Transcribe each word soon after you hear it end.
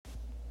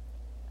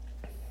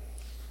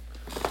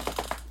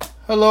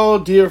Hello,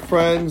 dear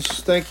friends.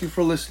 Thank you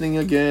for listening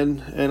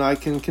again. And I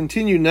can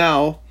continue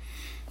now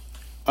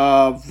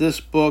of this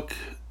book,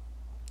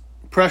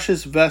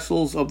 Precious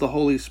Vessels of the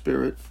Holy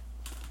Spirit.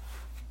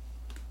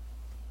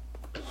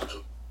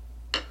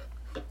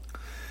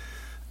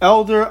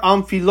 Elder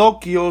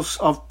Amphilochios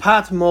of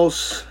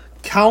Patmos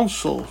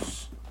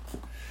counsels.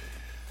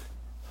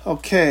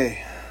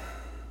 Okay,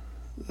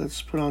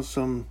 let's put on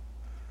some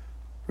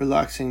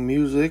relaxing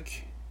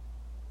music.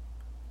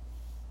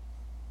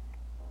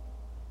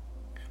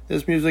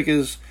 This music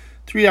is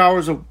 3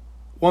 hours of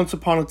Once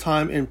Upon a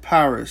Time in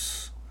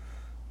Paris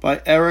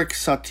by Eric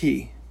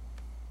Satie.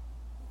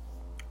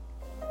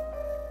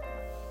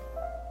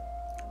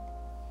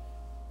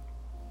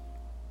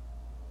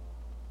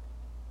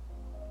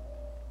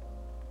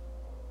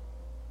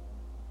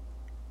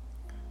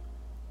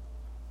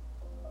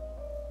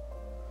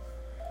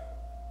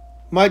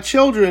 My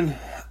children,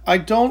 I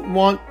don't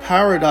want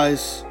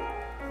paradise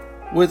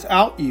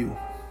without you.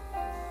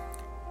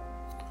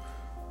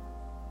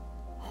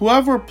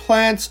 Whoever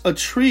plants a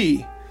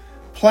tree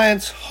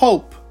plants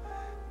hope,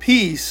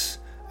 peace,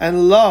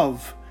 and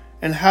love,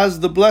 and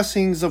has the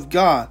blessings of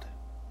God.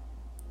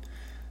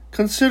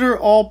 Consider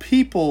all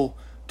people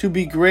to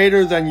be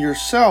greater than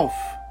yourself,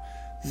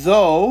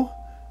 though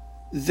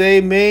they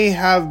may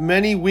have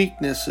many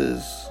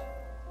weaknesses.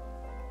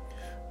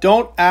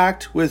 Don't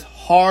act with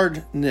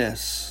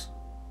hardness,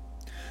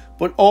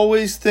 but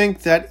always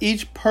think that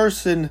each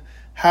person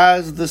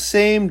has the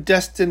same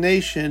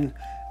destination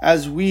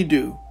as we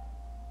do.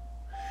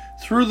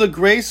 Through the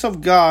grace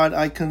of God,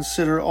 I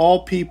consider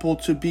all people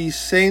to be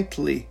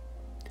saintly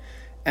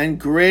and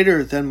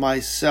greater than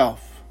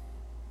myself.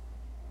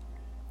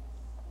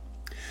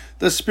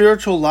 The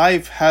spiritual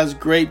life has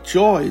great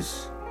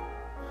joys.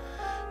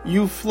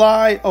 You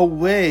fly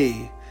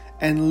away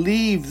and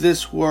leave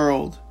this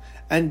world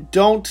and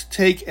don't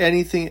take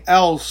anything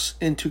else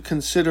into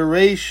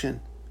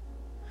consideration.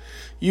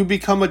 You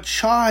become a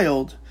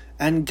child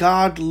and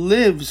God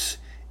lives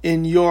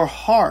in your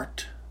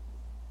heart.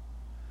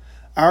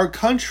 Our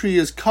country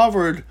is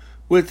covered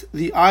with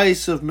the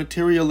ice of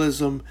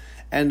materialism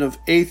and of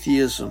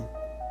atheism,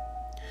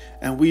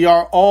 and we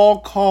are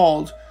all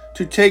called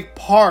to take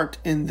part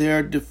in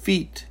their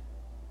defeat.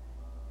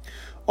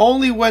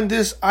 Only when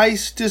this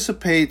ice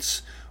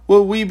dissipates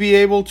will we be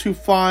able to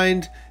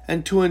find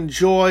and to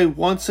enjoy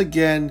once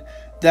again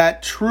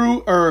that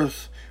true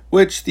earth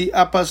which the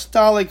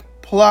apostolic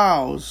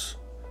plows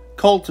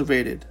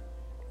cultivated,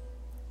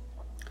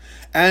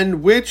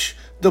 and which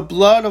the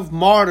blood of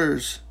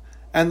martyrs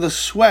and the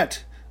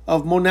sweat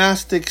of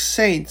monastic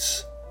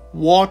saints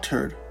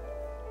watered.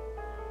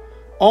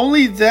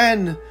 Only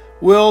then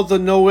will the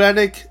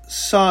noetic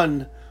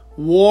sun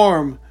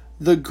warm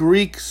the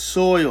Greek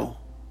soil,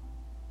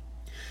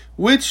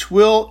 which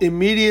will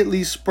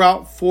immediately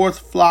sprout forth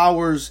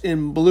flowers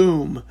in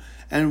bloom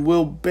and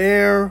will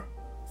bear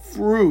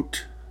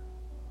fruit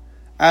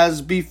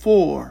as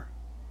before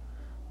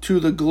to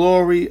the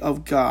glory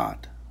of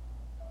God.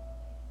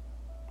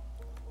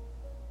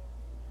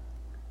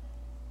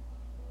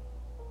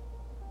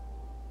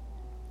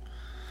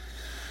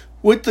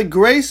 With the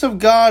grace of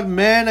God,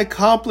 man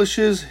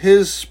accomplishes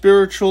his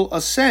spiritual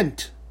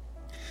ascent,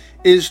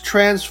 is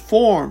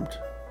transformed,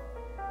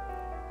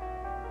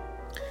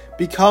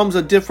 becomes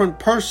a different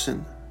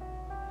person,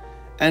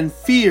 and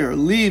fear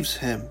leaves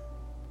him.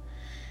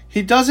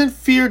 He doesn't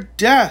fear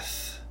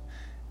death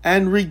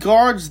and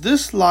regards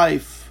this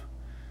life,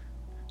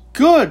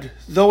 good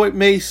though it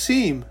may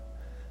seem,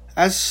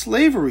 as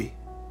slavery.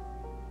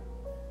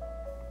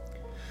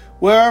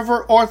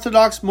 Wherever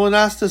Orthodox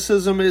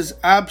monasticism is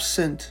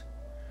absent,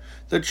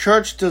 the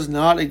church does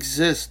not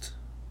exist.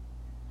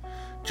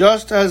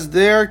 Just as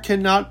there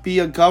cannot be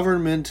a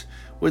government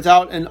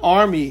without an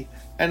army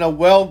and a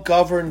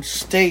well-governed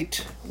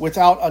state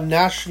without a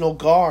national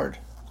guard.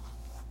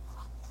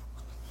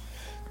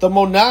 The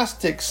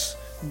monastics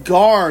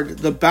guard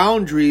the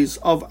boundaries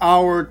of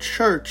our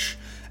church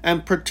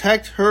and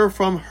protect her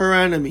from her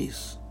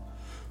enemies,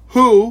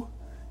 who,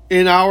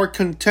 in our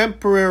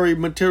contemporary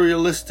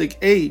materialistic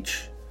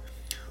age,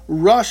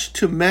 rush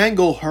to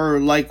mangle her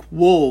like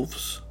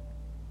wolves.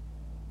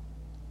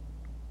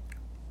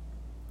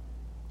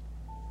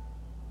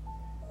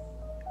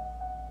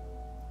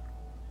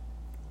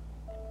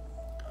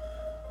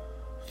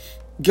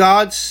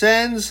 God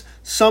sends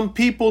some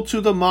people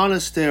to the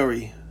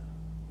monastery,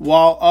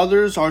 while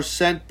others are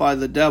sent by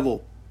the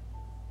devil.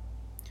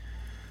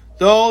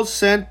 Those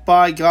sent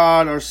by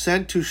God are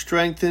sent to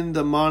strengthen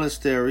the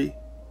monastery,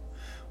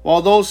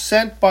 while those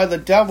sent by the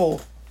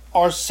devil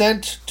are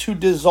sent to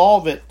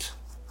dissolve it.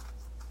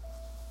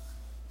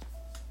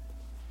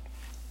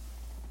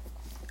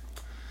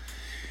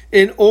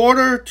 In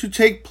order to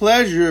take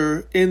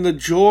pleasure in the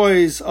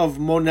joys of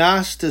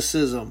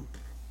monasticism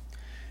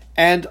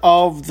and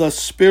of the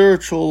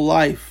spiritual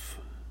life,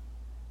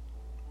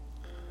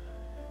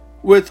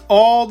 with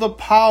all the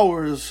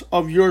powers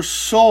of your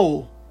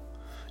soul,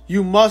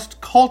 you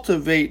must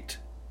cultivate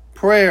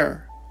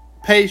prayer,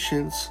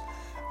 patience,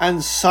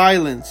 and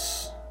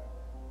silence.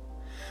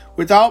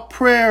 Without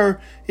prayer,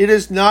 it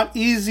is not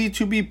easy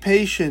to be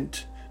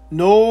patient,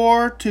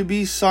 nor to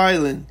be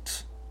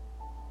silent.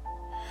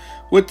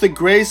 With the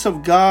grace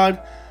of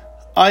God,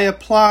 I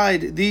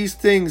applied these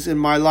things in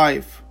my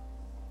life.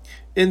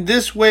 In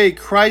this way,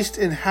 Christ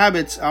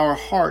inhabits our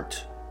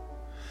heart.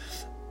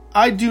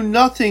 I do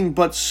nothing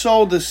but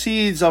sow the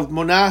seeds of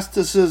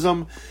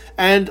monasticism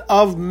and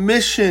of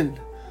mission,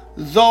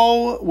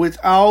 though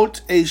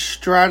without a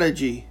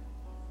strategy.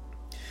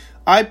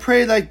 I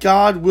pray that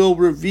God will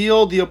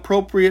reveal the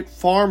appropriate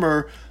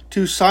farmer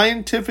to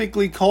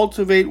scientifically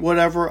cultivate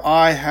whatever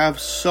I have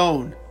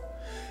sown,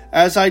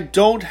 as I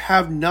don't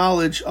have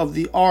knowledge of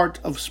the art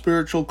of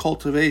spiritual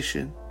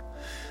cultivation.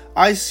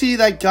 I see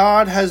that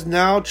God has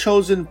now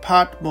chosen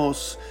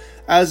Patmos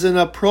as an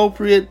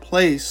appropriate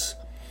place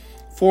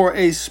for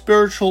a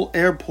spiritual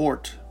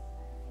airport.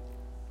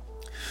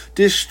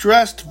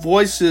 Distressed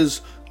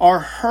voices are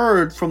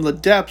heard from the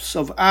depths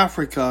of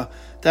Africa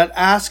that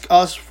ask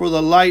us for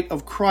the light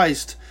of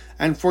Christ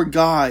and for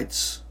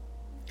guides,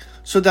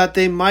 so that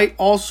they might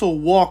also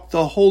walk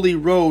the holy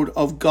road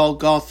of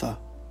Golgotha.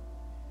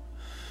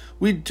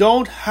 We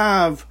don't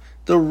have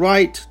the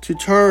right to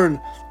turn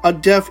a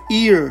deaf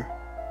ear.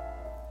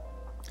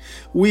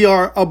 We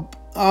are obliged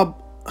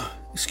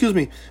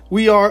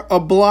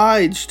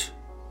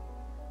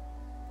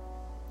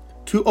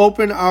to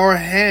open our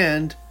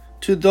hand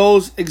to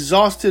those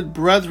exhausted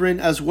brethren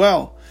as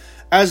well,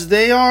 as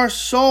they are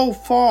so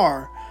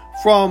far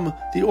from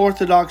the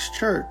Orthodox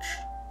Church.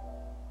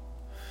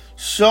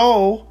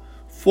 So,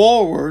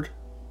 forward,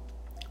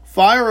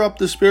 fire up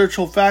the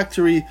spiritual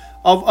factory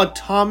of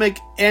atomic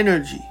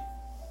energy.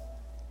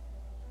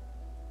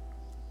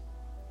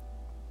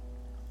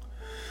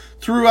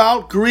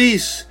 Throughout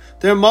Greece,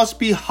 there must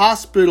be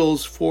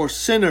hospitals for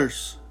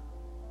sinners,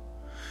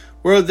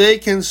 where they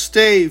can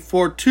stay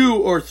for 2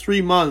 or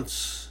 3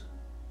 months,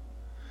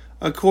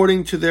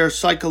 according to their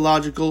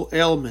psychological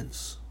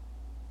ailments.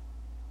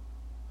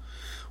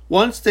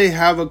 Once they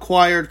have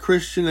acquired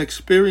Christian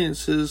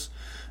experiences,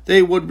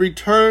 they would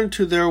return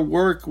to their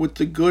work with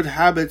the good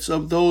habits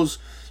of those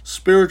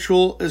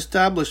spiritual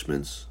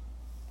establishments.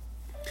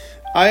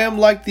 I am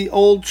like the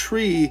old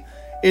tree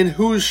in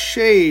whose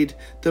shade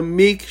the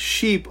meek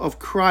sheep of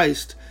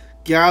Christ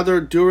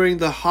gather during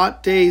the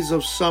hot days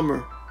of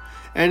summer,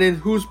 and in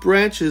whose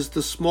branches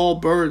the small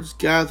birds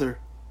gather.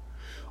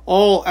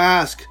 All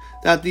ask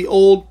that the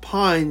old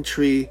pine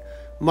tree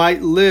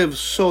might live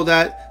so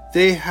that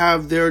they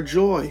have their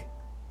joy.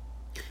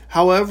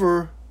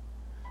 However,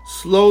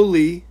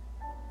 slowly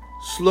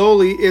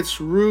its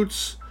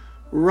roots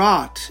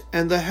rot,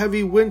 and the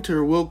heavy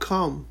winter will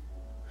come,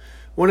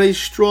 when a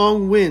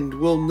strong wind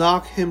will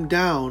knock him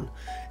down,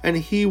 and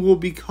he will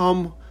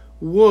become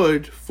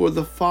wood for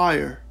the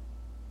fire.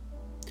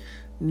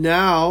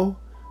 Now,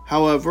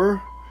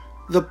 however,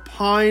 the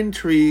pine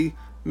tree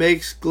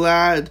makes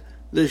glad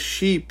the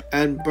sheep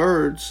and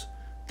birds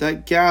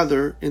that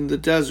gather in the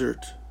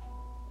desert.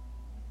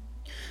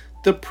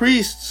 The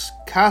priest's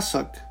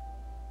cassock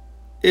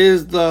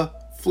is the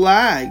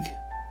flag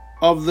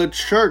of the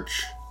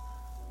church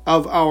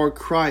of our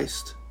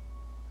Christ.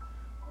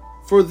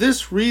 For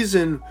this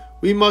reason,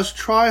 we must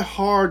try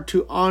hard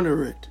to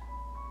honor it.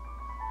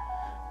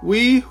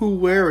 We who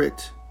wear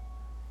it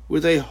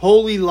with a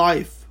holy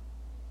life,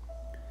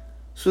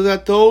 so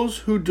that those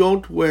who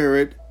don't wear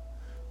it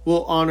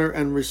will honor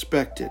and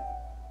respect it.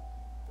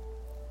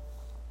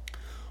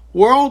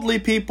 Worldly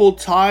people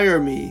tire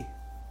me,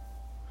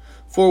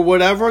 for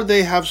whatever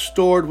they have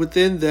stored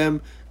within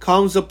them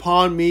comes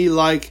upon me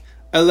like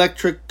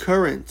electric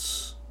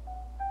currents.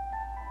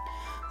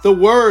 The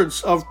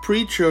words of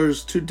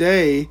preachers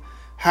today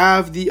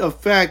have the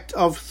effect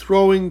of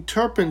throwing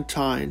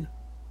turpentine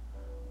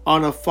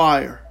on a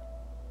fire.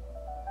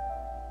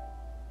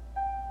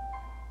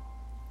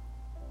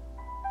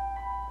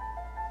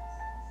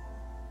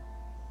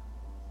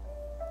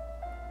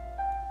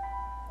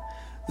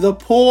 The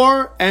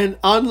poor and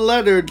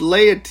unlettered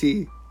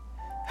laity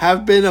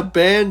have been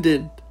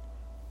abandoned,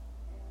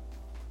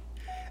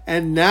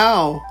 and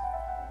now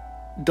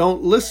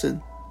don't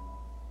listen.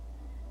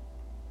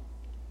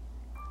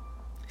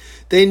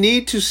 They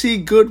need to see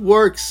good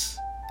works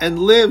and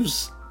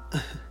lives.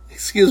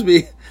 Excuse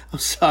me. I'm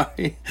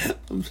sorry.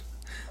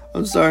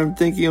 I'm sorry. I'm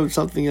thinking of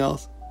something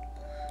else.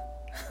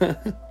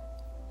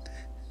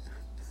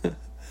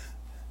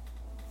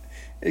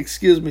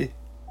 Excuse me.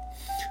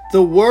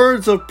 The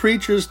words of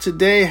preachers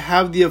today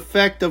have the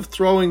effect of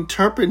throwing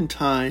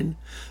turpentine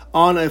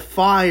on a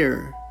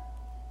fire.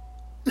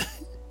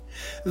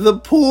 The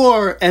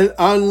poor and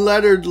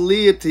unlettered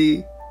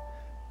laity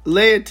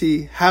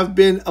have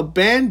been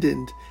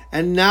abandoned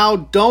and now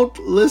don't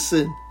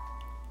listen.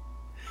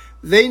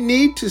 They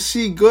need to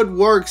see good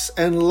works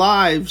and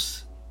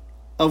lives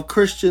of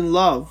Christian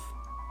love.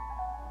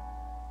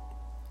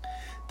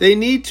 They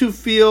need to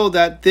feel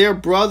that their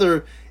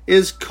brother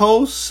is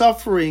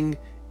co-suffering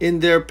in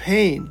their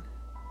pain.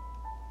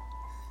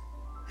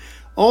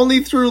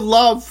 Only through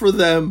love for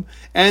them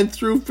and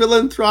through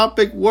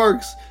philanthropic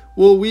works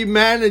will we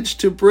manage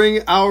to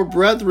bring our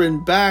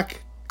brethren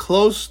back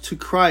close to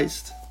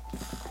Christ.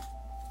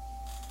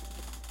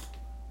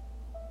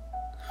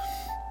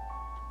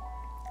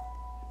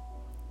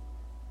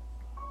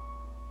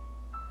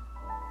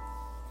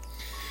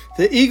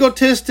 The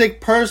egotistic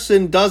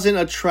person doesn't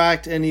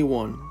attract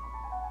anyone.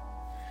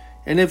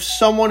 And if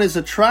someone is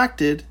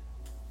attracted,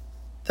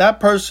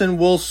 that person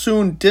will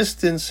soon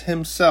distance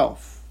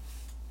himself.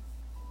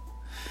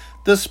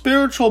 The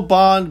spiritual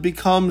bond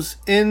becomes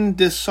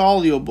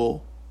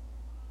indissoluble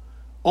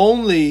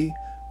only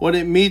when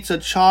it meets a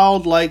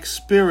childlike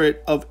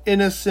spirit of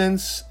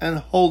innocence and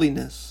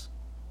holiness.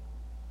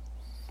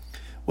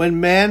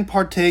 When man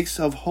partakes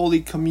of Holy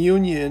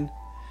Communion,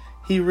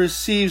 he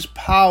receives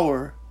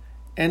power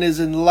and is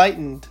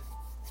enlightened.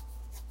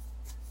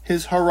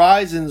 His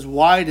horizons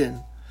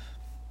widen,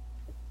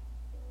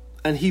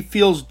 and he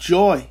feels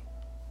joy.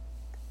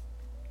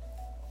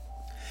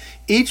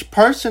 Each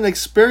person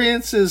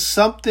experiences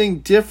something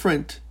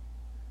different,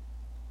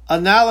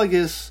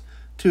 analogous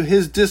to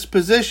his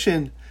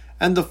disposition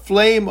and the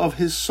flame of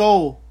his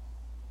soul.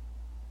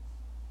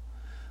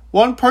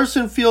 One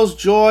person feels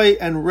joy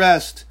and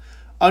rest,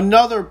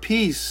 another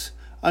peace,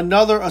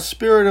 another a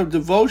spirit of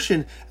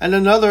devotion, and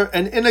another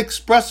an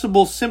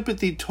inexpressible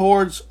sympathy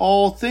towards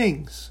all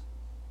things.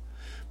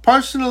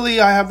 Personally,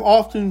 I have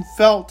often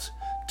felt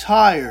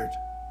tired,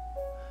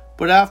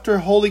 but after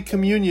Holy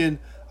Communion,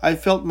 I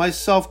felt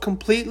myself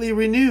completely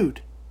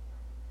renewed.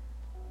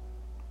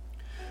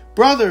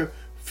 Brother,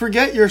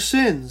 forget your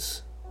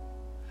sins.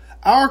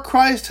 Our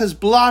Christ has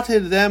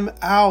blotted them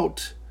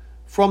out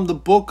from the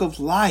book of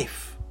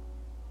life.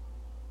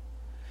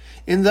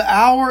 In the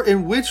hour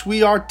in which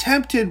we are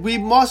tempted, we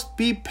must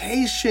be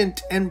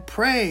patient and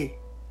pray.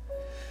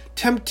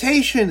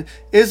 Temptation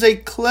is a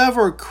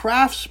clever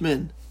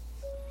craftsman.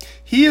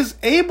 He is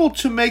able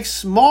to make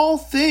small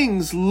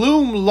things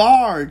loom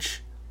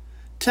large.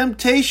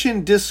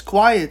 Temptation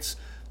disquiets,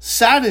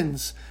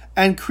 saddens,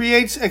 and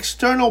creates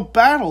external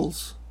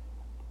battles.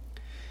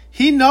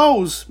 He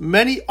knows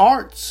many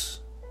arts.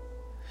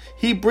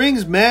 He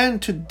brings man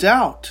to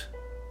doubt.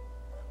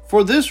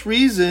 For this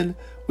reason,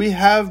 we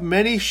have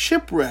many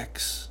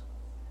shipwrecks.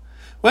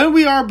 When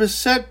we are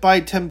beset by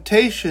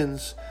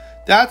temptations,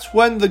 that's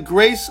when the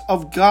grace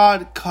of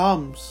God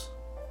comes.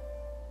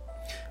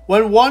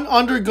 When one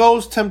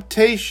undergoes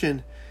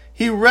temptation,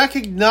 he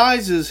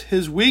recognizes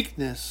his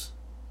weakness,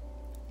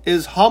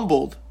 is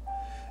humbled,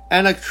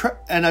 and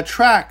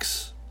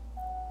attracts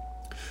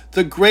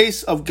the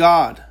grace of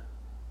God.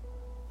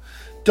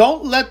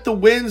 Don't let the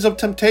winds of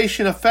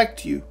temptation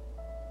affect you.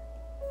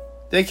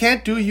 They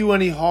can't do you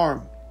any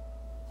harm.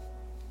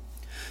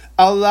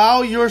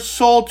 Allow your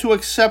soul to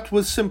accept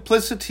with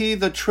simplicity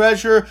the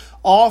treasure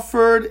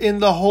offered in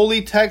the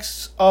holy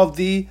texts of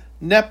the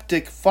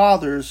Neptic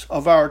Fathers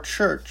of our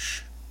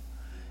Church,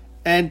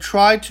 and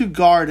try to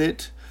guard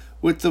it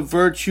with the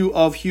virtue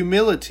of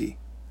humility.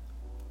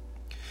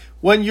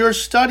 When your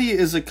study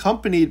is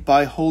accompanied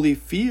by holy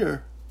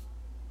fear,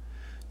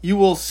 you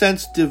will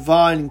sense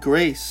divine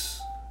grace.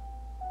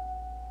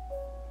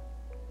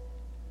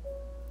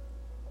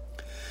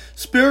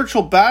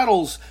 Spiritual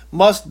battles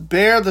must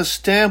bear the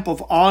stamp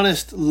of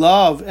honest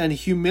love and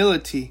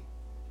humility.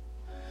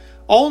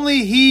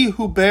 Only he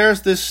who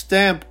bears this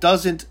stamp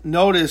doesn't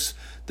notice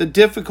the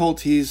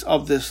difficulties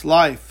of this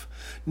life,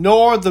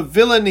 nor the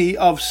villainy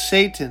of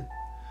Satan,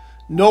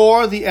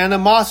 nor the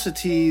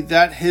animosity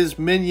that his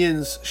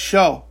minions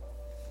show.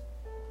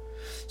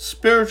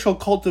 Spiritual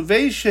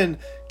cultivation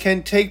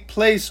can take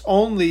place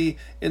only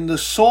in the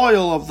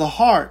soil of the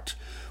heart,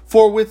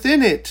 for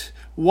within it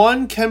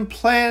one can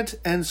plant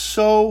and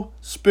sow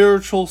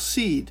spiritual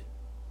seed.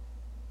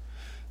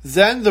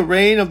 Then the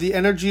rain of the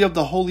energy of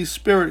the Holy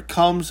Spirit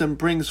comes and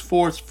brings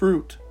forth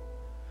fruit,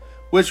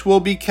 which will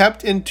be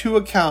kept in two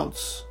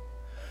accounts.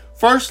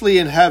 Firstly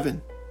in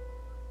heaven,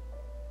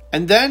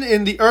 and then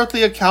in the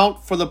earthly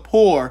account for the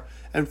poor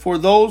and for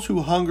those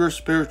who hunger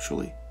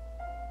spiritually.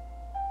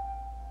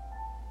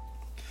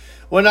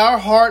 When our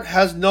heart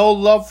has no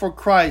love for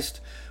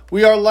Christ,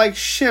 we are like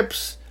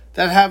ships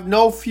that have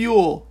no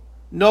fuel,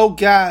 no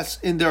gas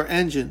in their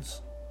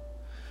engines.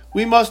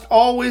 We must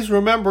always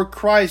remember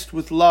Christ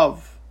with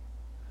love.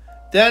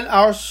 Then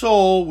our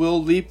soul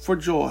will leap for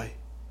joy.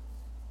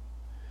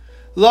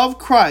 Love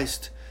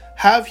Christ,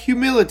 have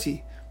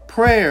humility,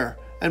 prayer,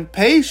 and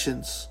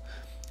patience.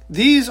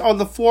 These are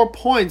the 4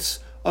 points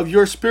of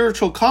your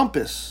spiritual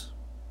compass.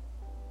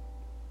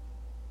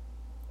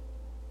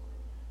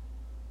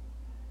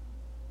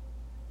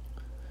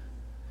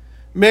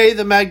 May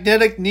the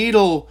magnetic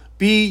needle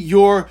be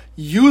your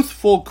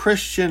youthful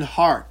Christian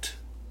heart.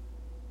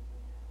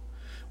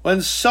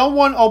 When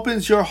someone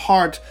opens your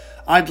heart,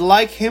 I'd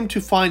like him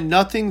to find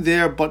nothing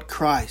there but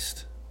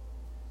Christ.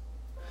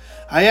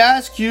 I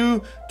ask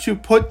you to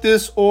put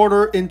this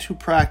order into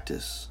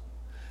practice.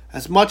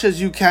 As much as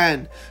you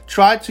can,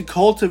 try to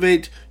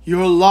cultivate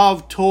your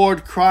love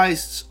toward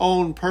Christ's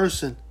own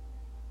person.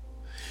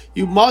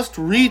 You must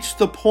reach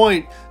the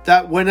point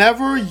that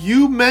whenever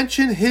you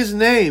mention his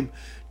name,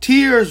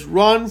 tears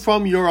run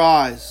from your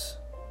eyes.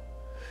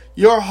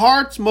 Your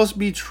hearts must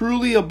be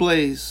truly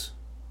ablaze.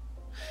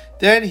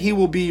 Then he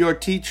will be your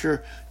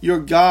teacher, your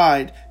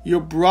guide, your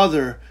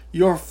brother,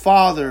 your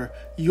father,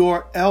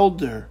 your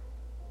elder.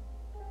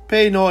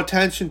 Pay no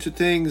attention to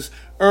things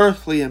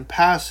earthly and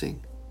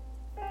passing.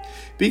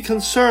 Be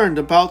concerned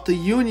about the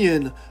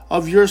union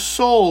of your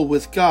soul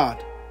with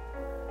God.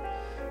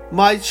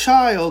 My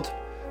child,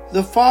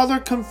 the father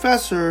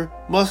confessor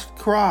must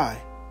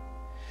cry.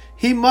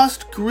 He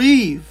must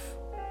grieve,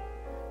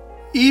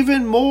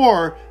 even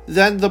more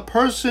than the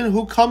person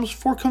who comes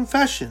for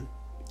confession,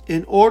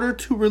 in order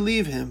to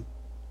relieve him.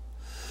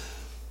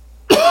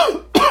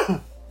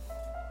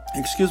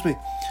 Excuse me.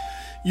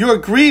 Your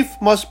grief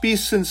must be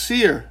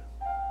sincere,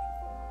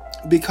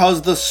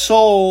 because the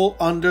soul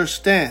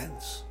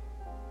understands.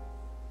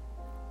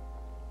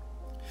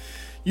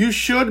 You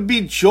should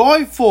be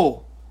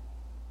joyful.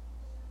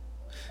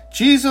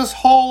 Jesus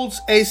holds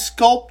a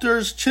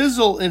sculptor's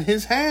chisel in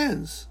his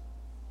hands.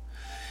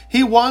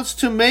 He wants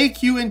to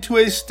make you into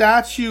a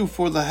statue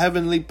for the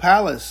heavenly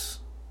palace.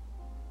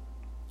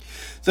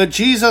 The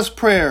Jesus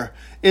prayer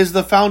is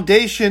the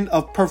foundation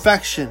of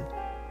perfection.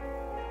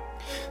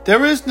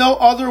 There is no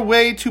other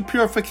way to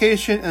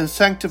purification and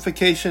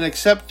sanctification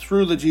except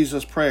through the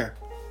Jesus prayer.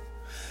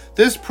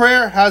 This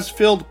prayer has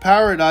filled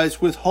paradise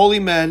with holy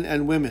men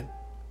and women.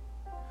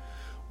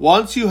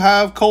 Once you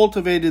have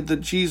cultivated the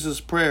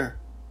Jesus prayer,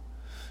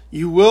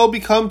 you will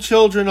become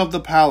children of the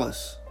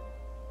palace.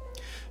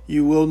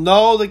 You will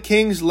know the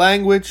king's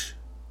language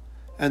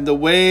and the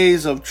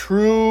ways of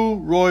true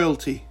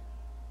royalty.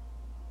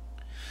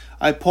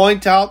 I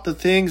point out the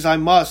things I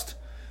must,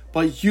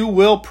 but you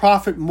will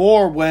profit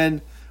more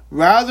when,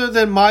 rather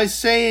than my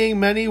saying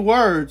many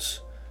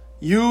words,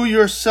 you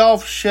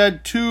yourself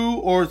shed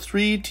 2 or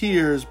 3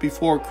 tears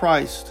before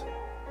Christ.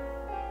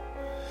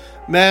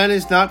 Man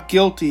is not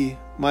guilty,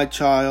 my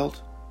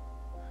child.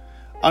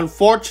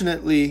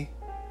 Unfortunately,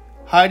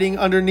 hiding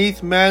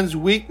underneath man's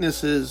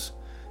weaknesses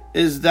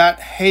is that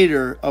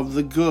hater of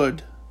the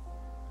good,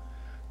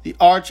 the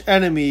arch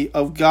enemy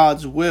of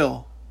God's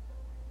will,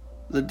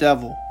 the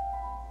devil.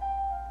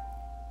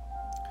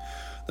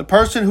 The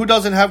person who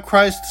doesn't have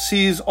Christ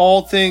sees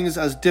all things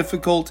as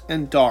difficult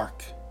and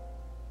dark.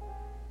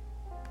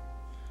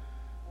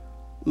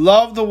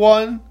 Love the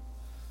one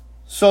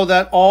so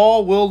that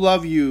all will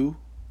love you.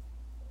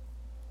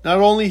 Not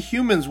only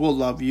humans will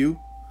love you,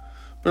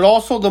 but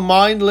also the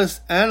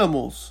mindless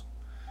animals,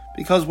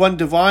 because when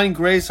divine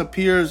grace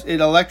appears, it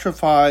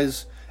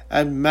electrifies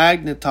and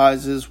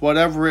magnetizes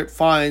whatever it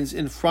finds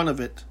in front of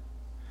it.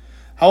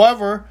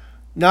 However,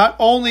 not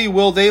only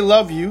will they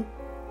love you,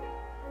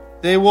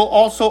 they will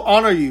also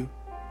honor you.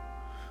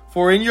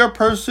 For in your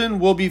person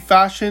will be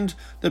fashioned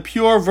the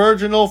pure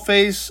virginal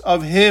face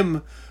of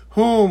him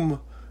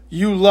whom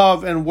you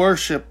love and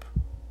worship.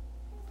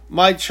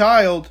 My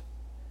child,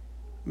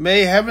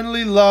 may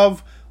heavenly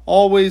love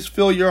always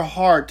fill your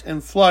heart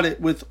and flood it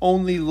with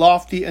only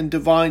lofty and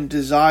divine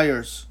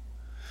desires.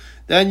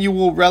 Then you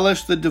will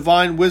relish the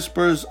divine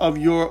whispers of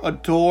your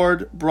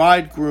adored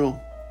bridegroom,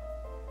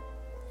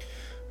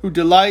 who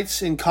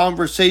delights in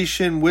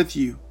conversation with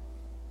you.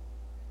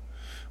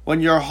 When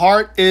your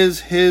heart is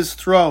his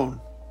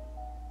throne,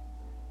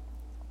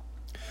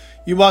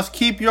 you must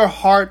keep your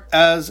heart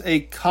as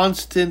a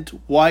constant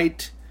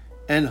white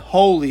and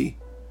holy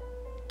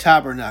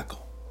tabernacle.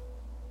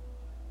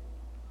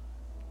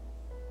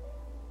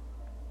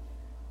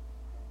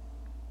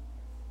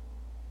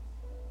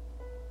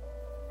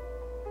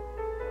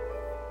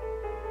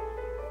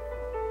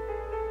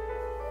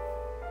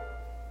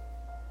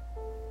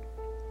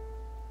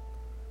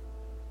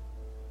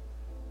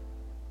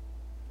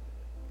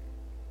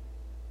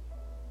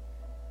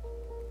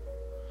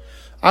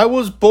 I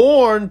was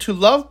born to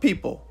love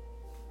people.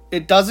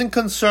 It doesn't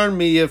concern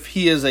me if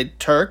he is a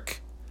Turk,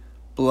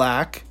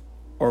 black,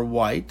 or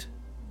white.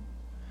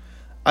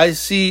 I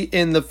see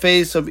in the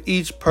face of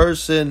each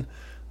person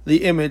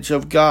the image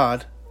of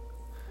God.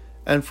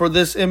 And for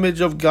this image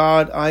of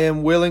God, I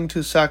am willing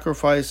to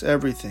sacrifice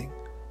everything.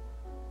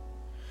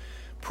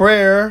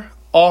 Prayer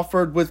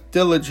offered with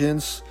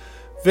diligence,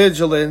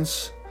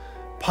 vigilance,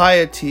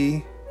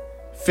 piety,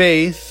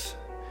 faith,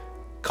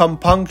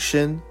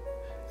 compunction,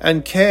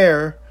 and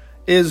care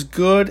is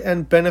good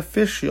and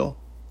beneficial.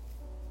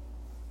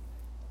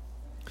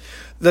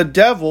 The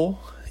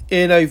devil,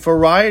 in a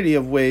variety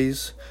of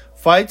ways,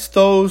 fights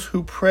those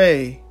who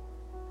pray,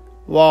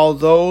 while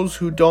those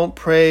who don't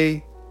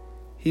pray,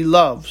 he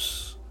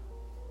loves.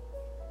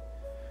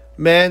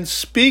 Man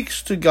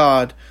speaks to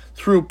God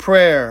through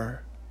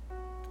prayer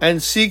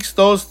and seeks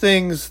those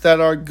things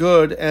that are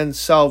good and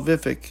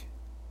salvific.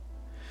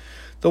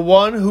 The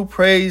one who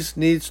prays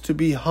needs to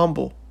be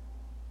humble.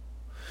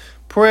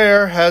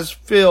 Prayer has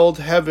filled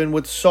heaven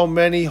with so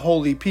many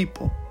holy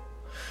people.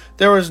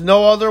 There is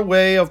no other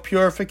way of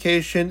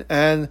purification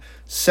and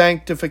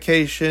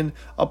sanctification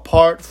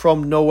apart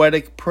from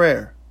noetic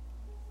prayer.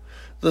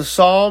 The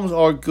Psalms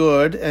are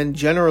good and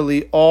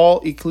generally all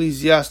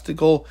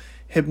ecclesiastical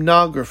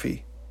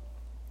hymnography.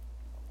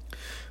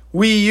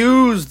 We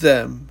use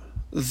them,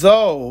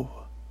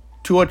 though,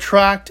 to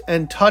attract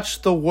and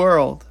touch the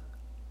world.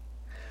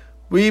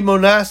 We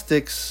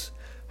monastics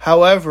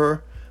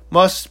however,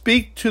 must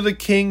speak to the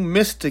king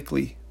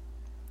mystically.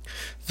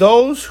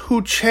 Those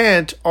who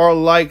chant are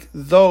like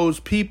those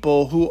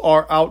people who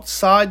are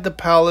outside the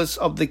palace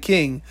of the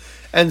king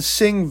and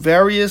sing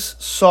various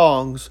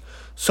songs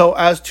so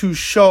as to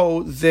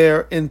show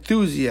their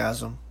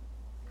enthusiasm.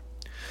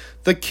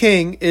 The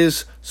king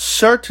is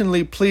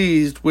certainly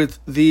pleased with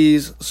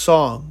these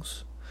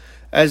songs,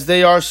 as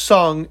they are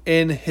sung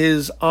in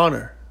his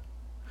honor.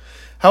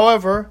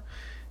 However,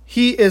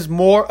 he is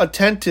more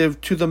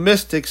attentive to the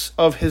mystics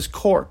of his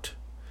court,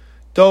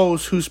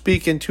 those who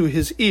speak into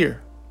his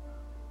ear.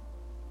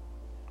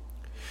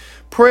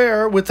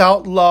 Prayer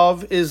without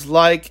love is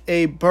like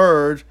a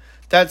bird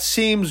that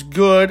seems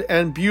good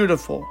and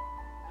beautiful,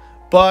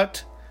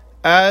 but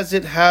as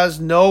it has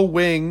no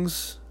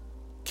wings,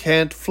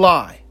 can't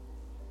fly.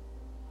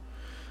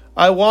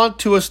 I want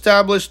to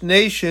establish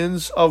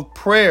nations of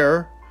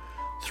prayer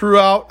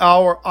throughout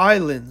our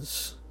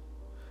islands.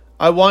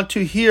 I want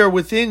to hear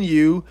within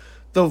you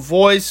the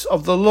voice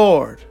of the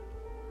Lord,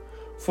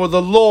 for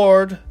the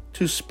Lord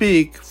to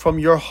speak from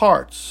your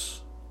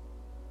hearts.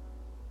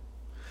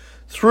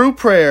 Through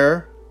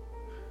prayer,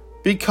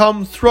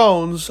 become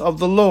thrones of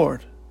the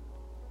Lord.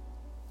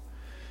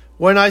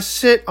 When I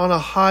sit on a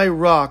high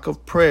rock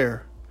of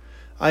prayer,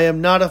 I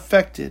am not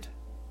affected,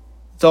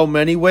 though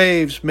many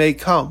waves may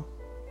come.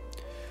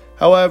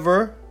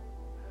 However,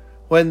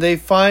 when they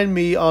find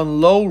me on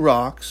low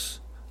rocks,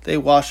 they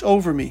wash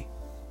over me.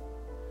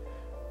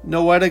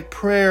 Noetic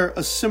prayer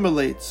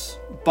assimilates,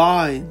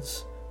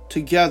 binds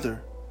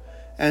together,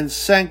 and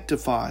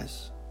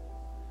sanctifies.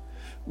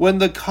 When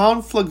the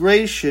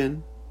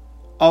conflagration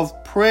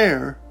of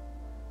prayer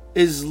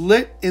is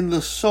lit in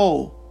the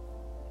soul,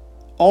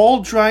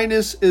 all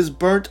dryness is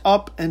burnt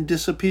up and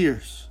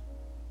disappears.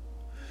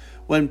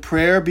 When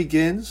prayer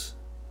begins,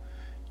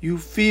 you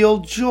feel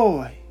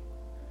joy,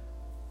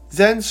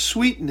 then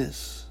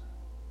sweetness,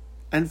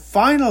 and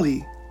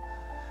finally,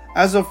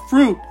 as a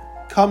fruit,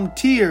 come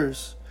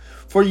tears,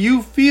 for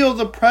you feel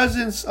the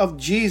presence of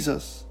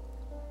Jesus.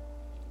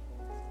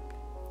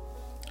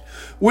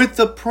 With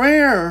the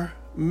prayer,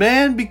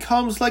 man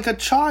becomes like a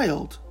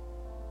child.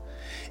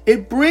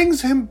 It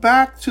brings him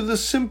back to the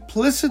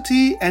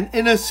simplicity and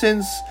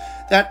innocence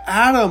that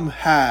Adam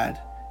had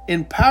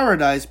in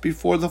paradise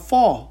before the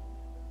fall.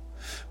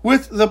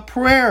 With the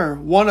prayer,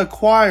 one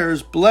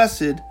acquires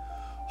blessed,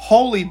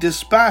 holy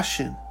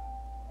dispassion.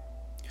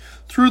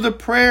 Through the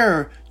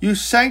prayer, you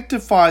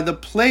sanctify the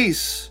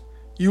place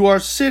you are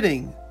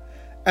sitting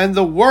and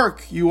the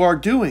work you are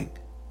doing.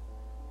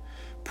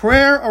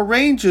 Prayer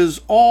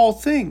arranges all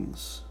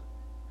things.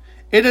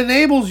 It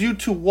enables you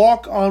to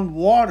walk on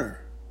water.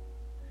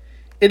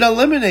 It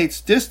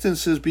eliminates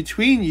distances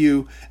between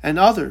you and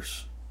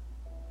others.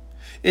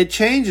 It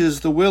changes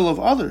the will of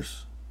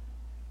others.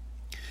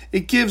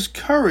 It gives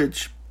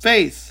courage,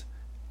 faith,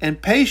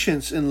 and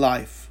patience in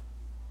life.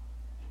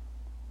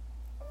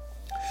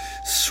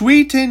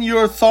 Sweeten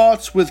your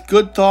thoughts with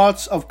good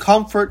thoughts of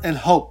comfort and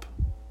hope.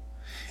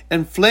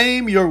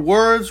 Inflame your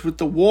words with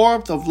the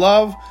warmth of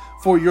love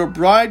for your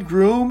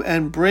bridegroom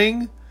and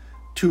bring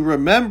to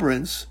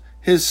remembrance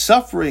his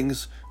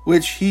sufferings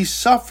which he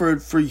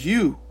suffered for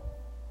you.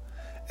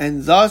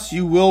 And thus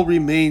you will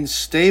remain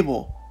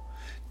stable,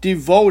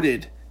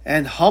 devoted,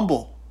 and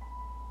humble.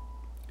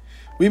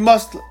 We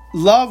must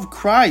love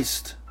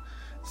Christ.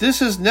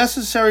 This is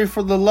necessary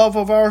for the love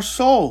of our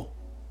soul.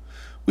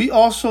 We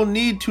also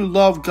need to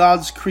love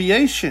God's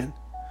creation,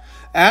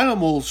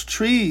 animals,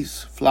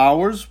 trees,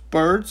 flowers,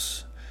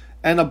 birds,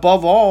 and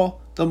above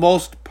all, the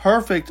most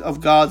perfect of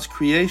God's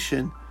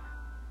creation,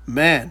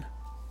 man.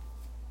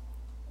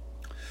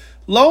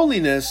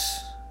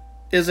 Loneliness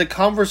is a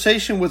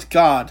conversation with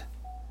God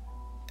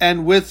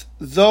and with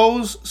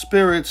those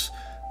spirits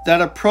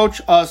that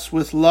approach us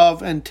with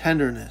love and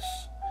tenderness.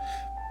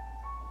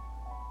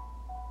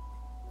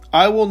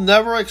 I will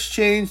never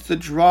exchange the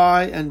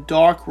dry and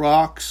dark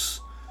rocks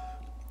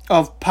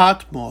of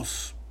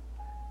Patmos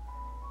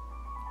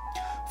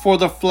for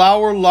the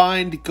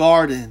flower-lined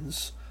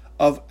gardens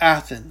of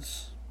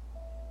Athens.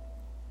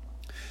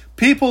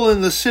 People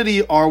in the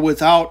city are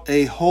without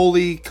a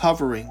holy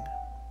covering.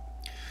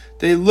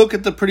 They look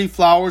at the pretty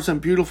flowers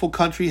and beautiful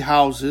country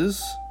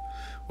houses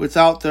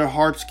without their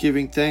hearts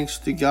giving thanks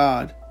to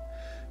God,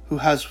 who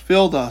has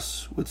filled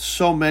us with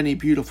so many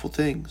beautiful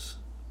things.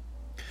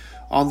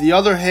 On the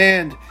other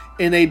hand,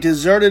 in a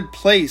deserted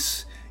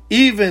place,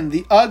 even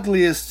the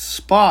ugliest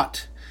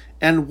spot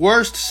and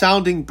worst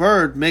sounding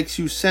bird makes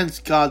you sense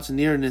God's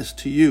nearness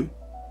to you.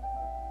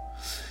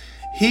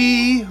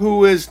 He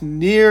who is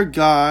near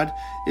God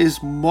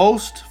is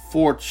most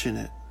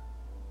fortunate,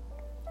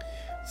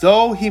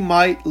 though he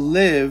might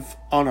live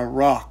on a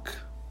rock.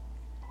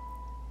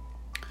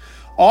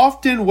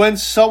 Often when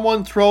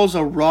someone throws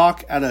a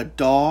rock at a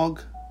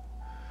dog,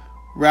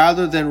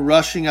 rather than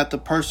rushing at the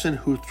person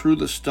who threw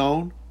the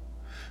stone,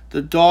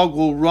 the dog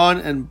will run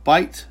and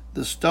bite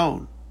the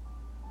stone.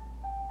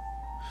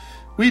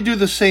 We do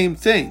the same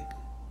thing.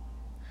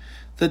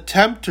 The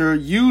tempter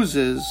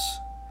uses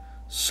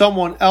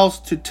someone else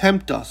to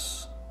tempt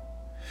us.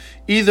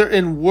 either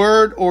in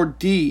word or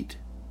deed.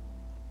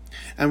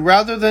 And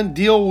rather than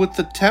deal with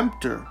the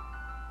tempter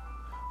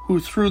who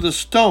threw the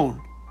stone,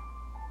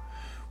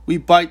 we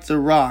bite the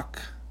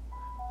rock,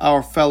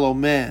 our fellow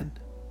man,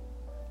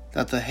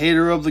 that the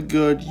hater of the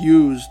good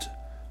used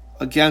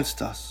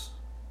against us.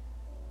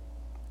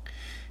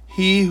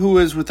 He who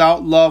is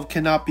without love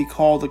cannot be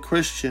called a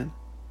Christian,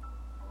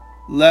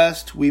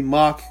 lest we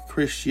mock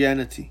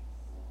Christianity.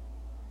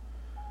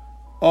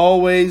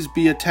 Always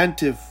be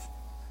attentive,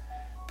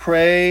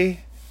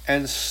 pray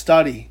and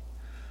study,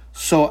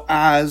 so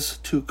as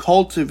to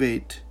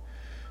cultivate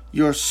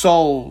your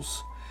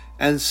souls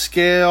and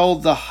scale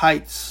the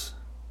heights.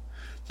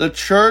 The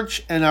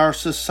church and our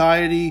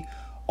society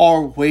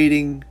are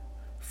waiting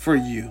for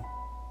you.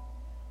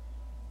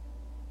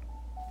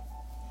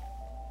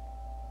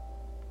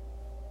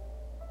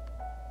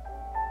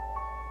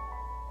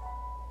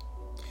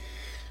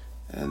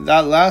 And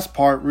that last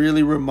part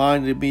really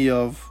reminded me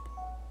of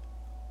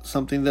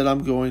something that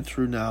I'm going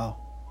through now.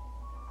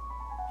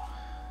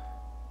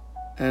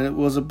 And it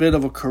was a bit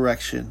of a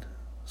correction.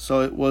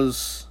 So it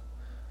was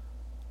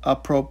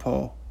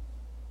apropos.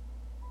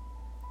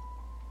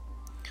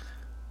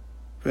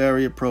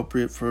 Very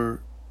appropriate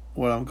for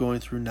what I'm going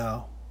through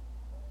now.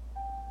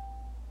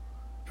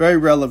 Very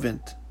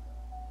relevant.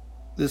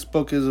 This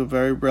book is a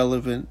very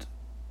relevant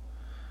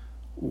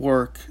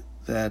work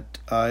that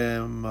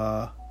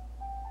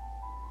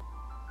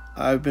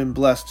I've been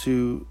blessed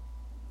to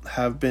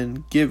have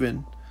been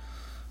given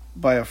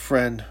by a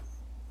friend,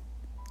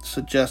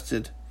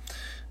 suggested.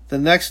 The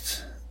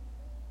next,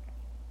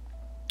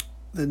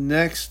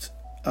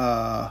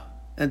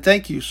 and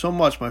thank you so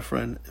much, my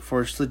friend,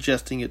 for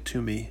suggesting it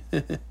to me.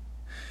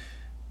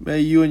 May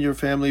you and your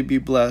family be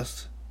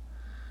blessed.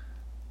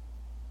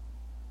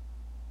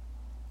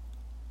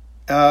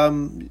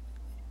 The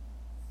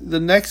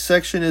next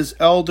section is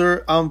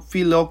Elder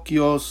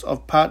Amphilochios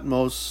of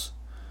Patmos.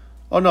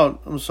 Oh no,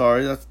 I'm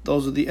sorry.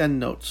 Those are the end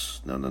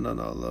notes. No.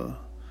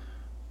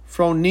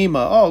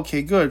 Phronema. Oh,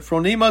 okay, good.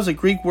 Phronema is a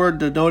Greek word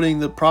denoting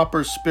the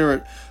proper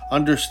spirit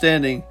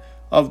understanding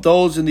of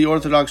those in the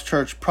Orthodox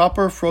Church.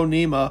 Proper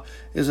phronema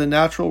is a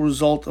natural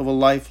result of a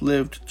life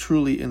lived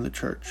truly in the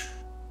Church.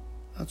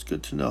 That's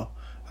good to know.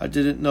 I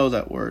didn't know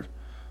that word.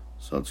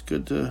 So it's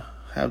good to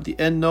have the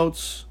end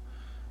notes.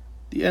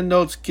 The end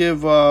notes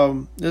give,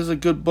 this is a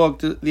good book.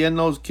 The end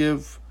notes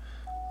give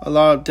a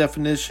lot of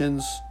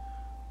definitions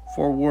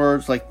for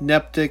words like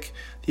neptic,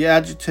 the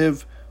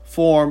adjective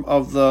form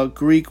of the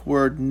Greek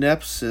word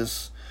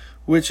nepsis,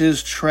 which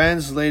is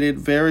translated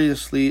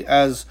variously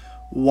as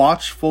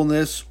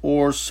watchfulness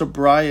or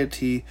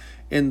sobriety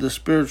in the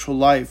spiritual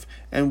life,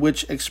 and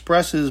which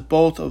expresses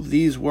both of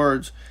these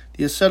words.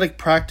 The ascetic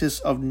practice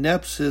of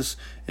nepsis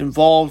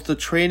involves the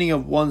training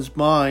of one's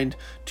mind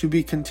to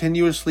be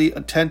continuously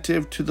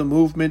attentive to the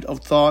movement of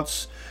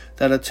thoughts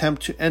that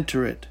attempt to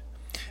enter it,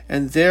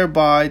 and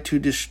thereby to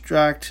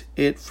distract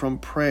it from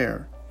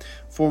prayer.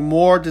 For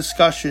more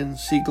discussion,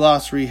 see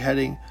glossary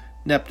heading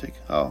neptic.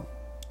 Oh,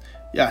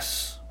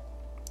 yes.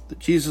 The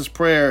Jesus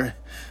prayer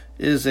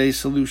is a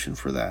solution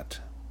for that.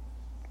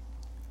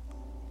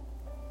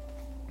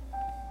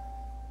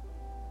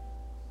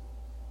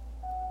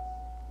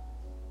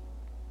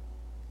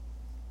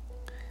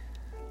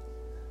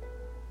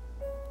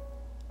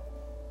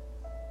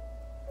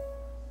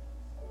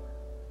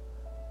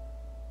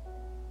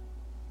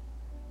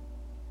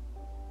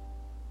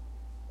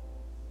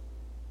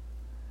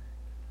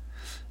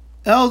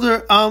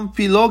 Elder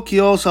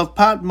Amphilochios of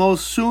Patmos,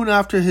 soon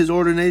after his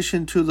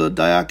ordination to the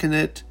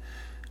diaconate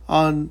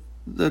on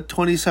the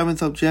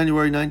 27th of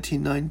January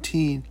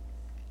 1919,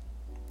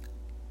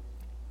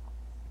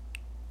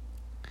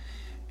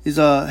 is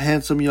a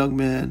handsome young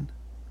man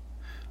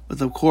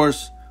with, of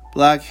course,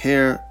 black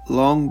hair,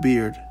 long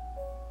beard,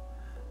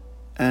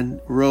 and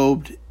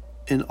robed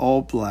in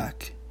all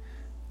black,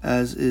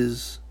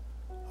 as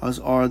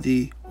are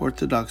the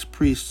Orthodox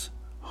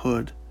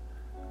priesthood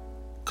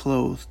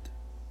clothed.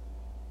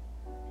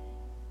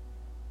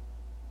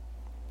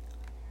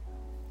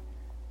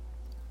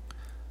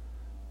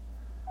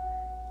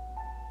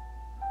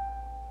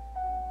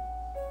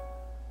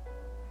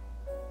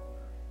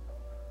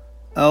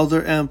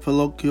 Elder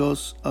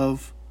Amphilochios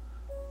of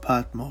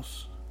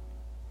Patmos.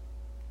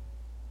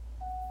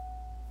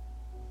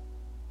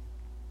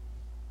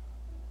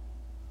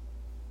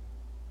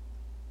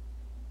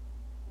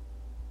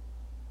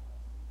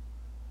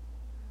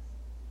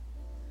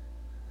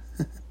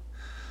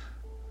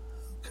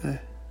 Okay.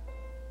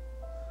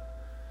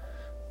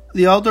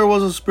 The elder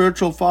was a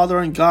spiritual father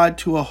and guide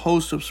to a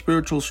host of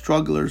spiritual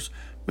strugglers,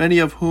 many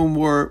of whom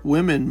were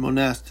women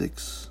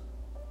monastics.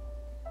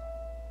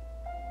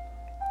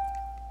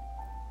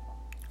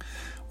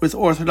 With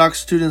Orthodox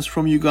students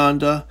from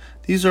Uganda.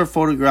 These are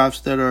photographs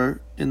that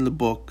are in the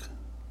book.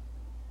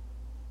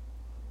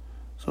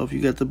 So if you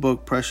get the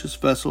book, Precious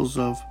Vessels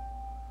of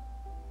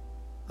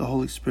the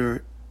Holy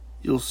Spirit,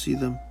 you'll see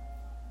them.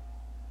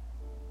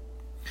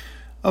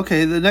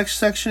 Okay, the next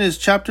section is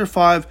chapter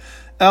 5,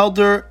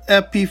 Elder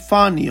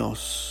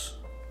Epiphanios.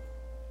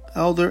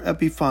 Elder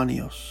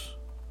Epiphanios.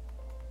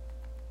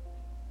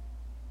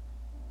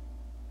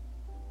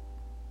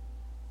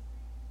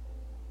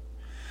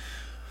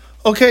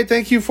 Okay,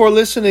 thank you for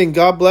listening.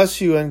 God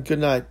bless you and good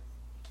night.